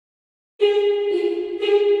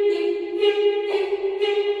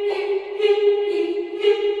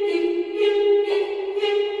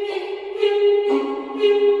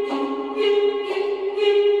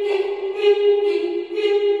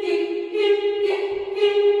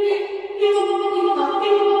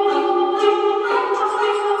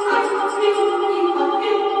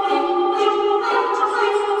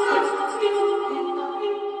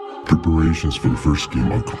Preparations for the first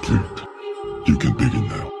game are complete. You can begin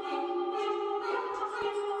now.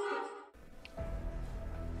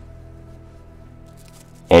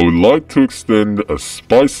 I would like to extend a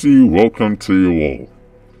spicy welcome to you all.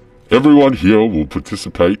 Everyone here will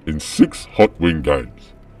participate in 6 hot wing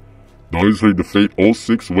games. Those who defeat all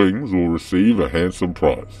 6 wings will receive a handsome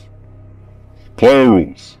prize. Player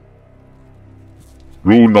rules.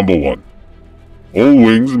 Rule number 1. All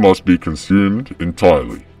wings must be consumed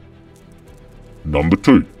entirely. Number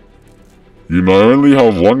 2. You may only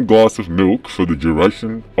have 1 glass of milk for the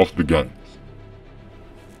duration of the games.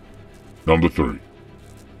 Number 3.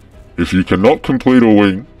 If you cannot complete a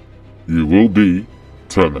wing, you will be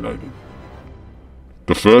terminated.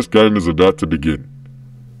 The first game is about to begin.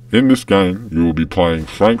 In this game, you will be playing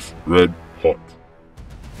Frank's Red Hot.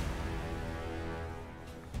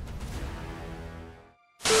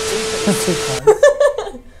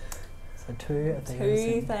 So 2 at the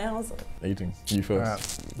 2,000. Eating. You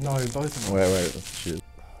first. No, both of them. Wait. Cheers.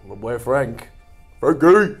 Where Frank?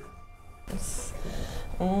 Frankie!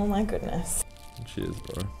 Oh my goodness. Cheers,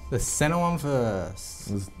 bro. The center one first.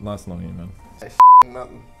 It was nice knowing you, man.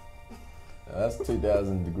 Nothing. That's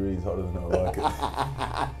 2,000 degrees hotter than I like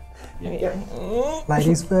it. Yeah.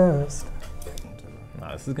 Ladies first.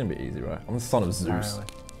 Nah, this is gonna be easy, right? I'm the son of Zeus.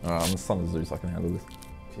 Apparently. Alright, I'm the son of Zeus, I can handle this.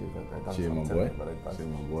 Cheers, my boy. Cheers,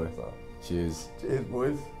 my boy. Cheers. Cheers,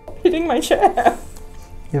 boys. Hitting my chair.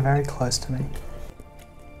 You're very close to me.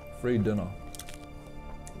 Free dinner.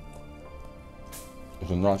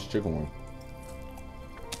 It's a nice chicken wing.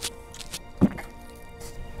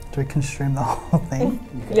 Do we consume the whole thing?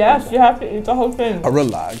 Yes, you have to eat the whole thing.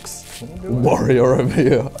 Relax. Warrior over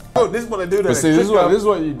here. Oh, this is what they do. But see, this is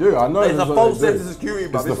what you do. I know. It's a false sense of security,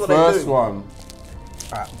 but this is the first one.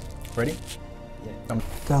 Alright, ready? Yeah.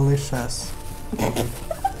 Delicious.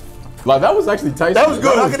 Like that was actually tasty. That was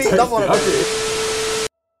good. I can eat that one.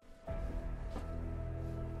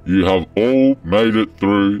 You have all made it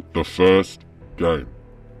through the first game.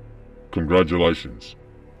 Congratulations.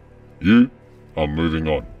 You are moving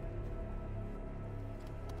on.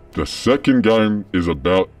 The second game is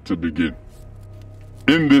about to begin.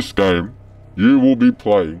 In this game, you will be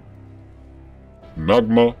playing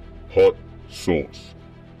Magma Hot Sauce.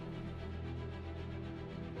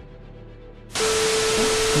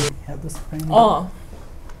 At the screen. Oh.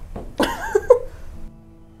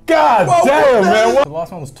 God damn, man. The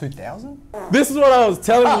last one was 2,000? This is what I was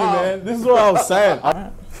telling you, man. This is what I was saying.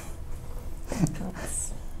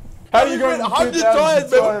 How do you go 100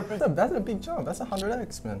 times, man? That's a big jump. That's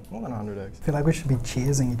 100x, man. More than 100x. I feel like we should be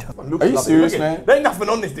cheersing each other. Are you serious, man? There ain't nothing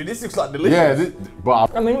on this, dude. This looks like delicious. Yeah,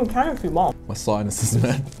 but I mean, we can if you want. My sinuses,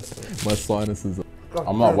 man. My sinuses.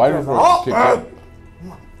 I'm not waiting for it to kick in.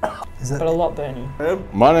 Is it? But a lot burny.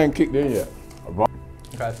 Mine ain't kicked in yet.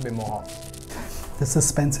 Okay, it's a bit more hot. The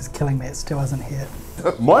suspense is killing me. It still hasn't hit.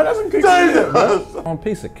 Mine hasn't kicked in yet, man. Oh, a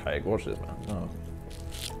piece of cake. Watch this, man. Oh.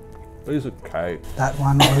 Piece of cake. That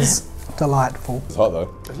one was delightful. It's hot though.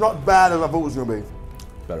 It's not as bad as I thought it was gonna be.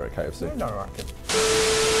 Better at KFC. No, right.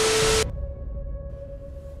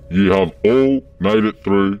 You have all made it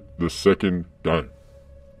through the second game.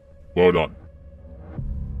 Well done.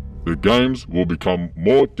 The games will become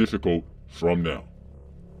more difficult from now.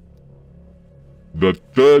 The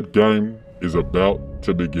third game is about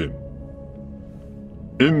to begin.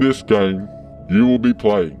 In this game, you will be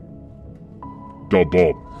playing The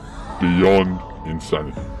Bob Beyond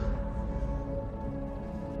Insanity.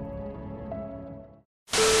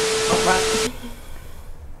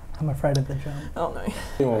 I'm afraid of the jump. Oh no.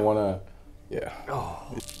 Anyone wanna? Yeah.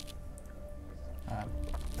 Oh.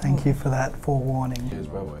 Thank you for that forewarning. Cheers,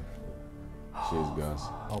 bro. Cheers, guys.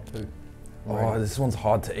 I'll poo. Oh, this one's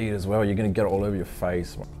hard to eat as well. You're gonna get it all over your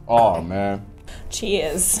face. Oh man.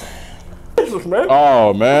 Cheers.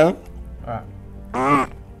 Oh man. Alright.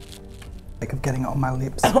 Like of getting it on my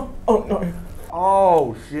lips. Oh no.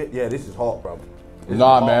 Oh shit, yeah, this is hot, bro.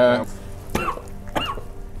 Nah, man.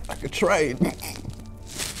 Like a trade.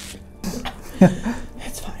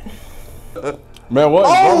 It's fine. Man, what?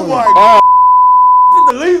 Oh my god! This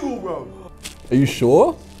is illegal, bro. Are you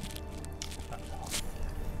sure?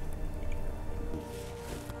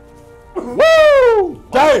 Woo!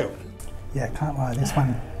 Damn! Yeah, can't lie. This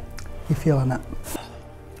one, you're feeling it.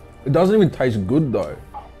 It doesn't even taste good though.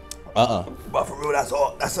 But for real, that's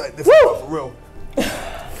hot. That's like different, for real.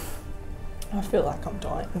 I feel like I'm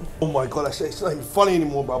dying. Oh my god, that shit, it's not even funny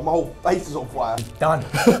anymore, bro. My whole face is on fire. Done.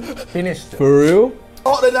 Finished. For real?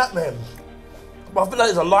 Hotter than that, man. But I feel like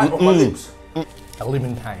there's a light on my lips. A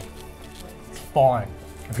lemon tank. It's fine.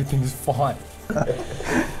 Everything's fine.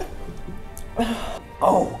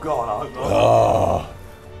 Oh god, I hope not.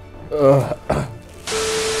 You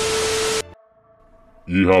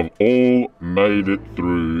have all made it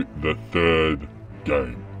through the third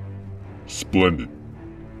game. Splendid.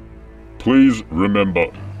 Please remember,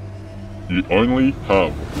 you only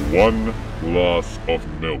have one glass of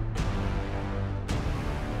milk.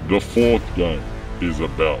 The fourth game is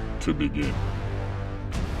about to begin.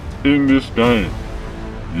 In this game,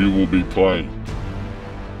 you will be playing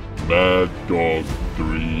Mad Dog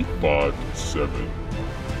 357.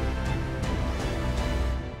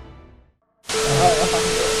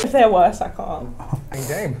 If they're worse, I can't. Hey,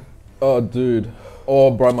 Dame. Oh, dude.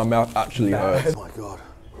 Oh, bro, my mouth actually hurts. Oh my god.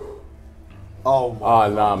 Oh my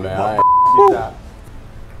Oh, nah, man. I ain't did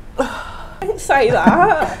that. Don't say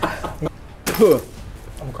that.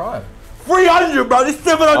 I'm crying. 300, bro. This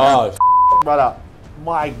 700. Oh, Brother.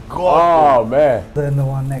 My god. oh man. Then the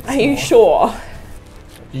one next Are you door. sure?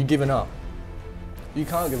 You giving up? You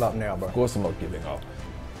can't give up now, bro. Of course I'm not giving up.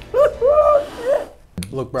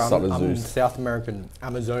 Look, bro, Son of I'm Zeus. South American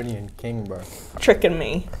Amazonian king, bro. Tricking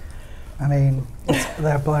me. I mean,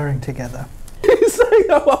 they're blurring together. He's saying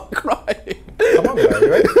that while crying. Come on, bro, you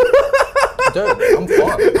ready? Dude, I'm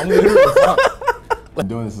fine. I'm literally fine. I'm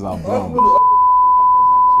doing this as our bum.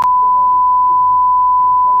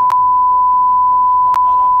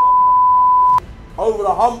 Over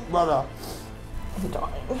the hump, brother. I'm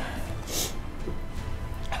dying.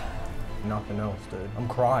 Nothing else, dude. I'm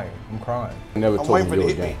crying. I'm crying. Never I'm talking waiting to for you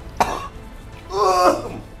it to hit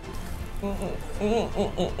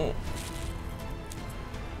again. me.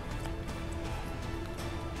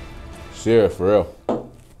 Serious, for real.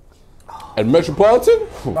 At Metropolitan?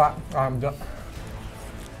 I'm done.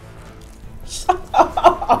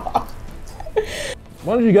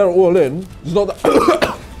 Why don't you get it all in? It's not that.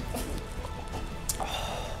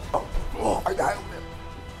 Oh, I got him.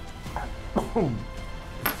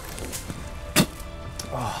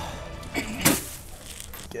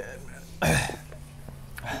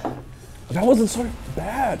 That wasn't so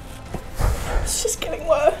bad. It's just getting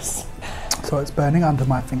worse. So it's burning under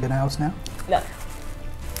my fingernails now. No.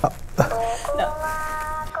 No.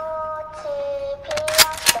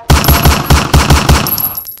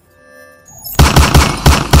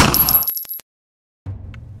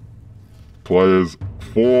 Players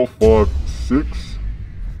 456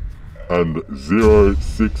 and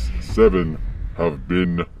 067 have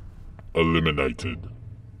been eliminated.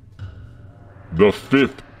 The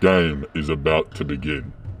fifth game is about to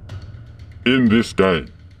begin. In this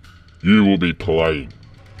game, you will be playing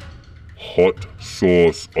Hot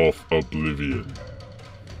Sauce of Oblivion.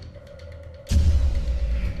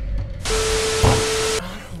 I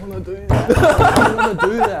wanna do that. I wanna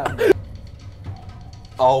do that.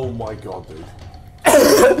 Oh my god, dude.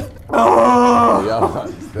 Yeah,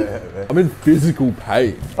 it's there, man. I'm in physical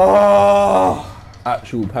pain.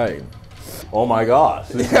 Actual pain. Oh my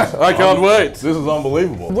gosh. I can't wait. This is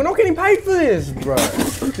unbelievable. We're not getting paid for this, bro.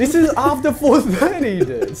 This is after 4:30,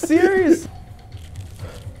 dude. Serious.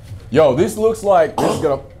 Yo, this looks like this is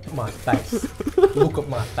gonna. My face. Look at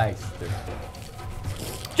my face, dude.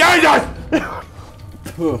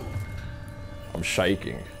 I'm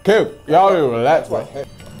shaking. Kim, y'all relax, man.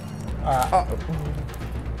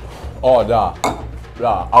 Oh, nah.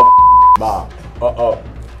 Nah. Nah.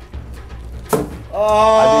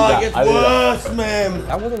 Oh, that. it gets I did that. worse, man.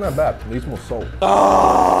 That wasn't that bad. Needs more salt.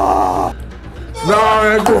 No,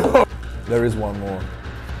 There is one more.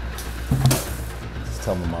 just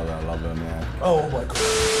tell my mother I love her, man. Oh my god.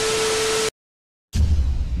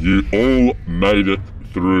 You all made it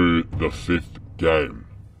through the fifth game.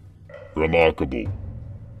 Remarkable.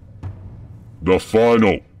 The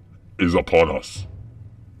final is upon us.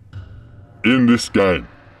 In this game,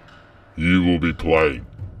 you will be playing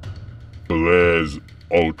Blair's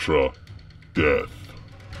Ultra Death.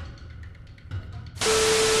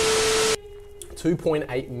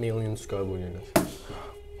 2.8 million Scoville units.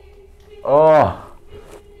 Oh.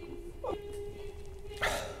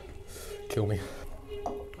 Kill me.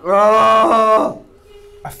 Ah!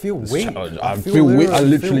 I feel weak. I feel weak. I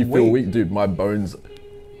literally feel weak, dude. My bones.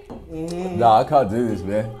 Nah, I can't do this,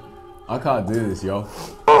 man. I can't do this, yo.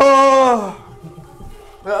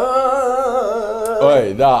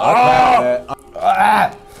 Wait, nah, I can't, man.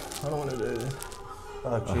 I don't want to do this.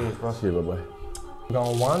 Oh, cheers, bro. Shit, my boy. I'm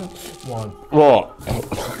going one. Oh.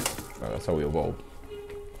 That's how we evolve.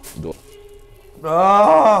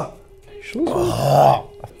 Ah!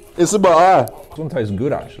 It's in my eye. This one tastes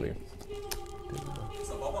good, actually.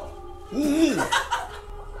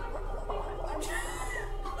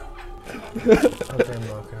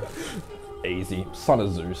 Easy. Son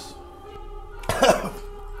of Zeus.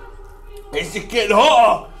 It's just getting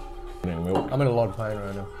hotter! I'm in a lot of pain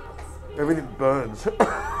right now. Everything burns.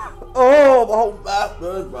 Oh, my whole mouth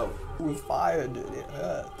burns, bro. With fire, dude. It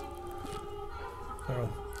hurt.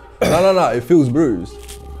 No. It feels bruised.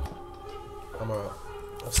 I'm alright.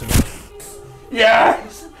 I'll survive.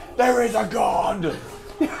 Yes! There is a God!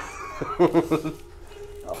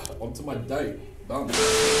 Onto my date. Done.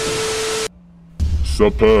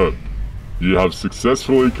 Superb. You have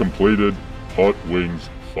successfully completed Hot Wings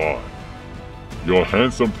 5. Your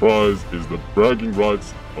handsome prize is the bragging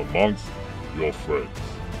rights amongst your friends.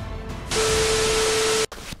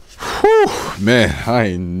 Whew, man, I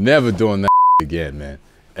ain't never doing that again, man.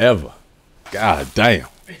 Ever. God damn.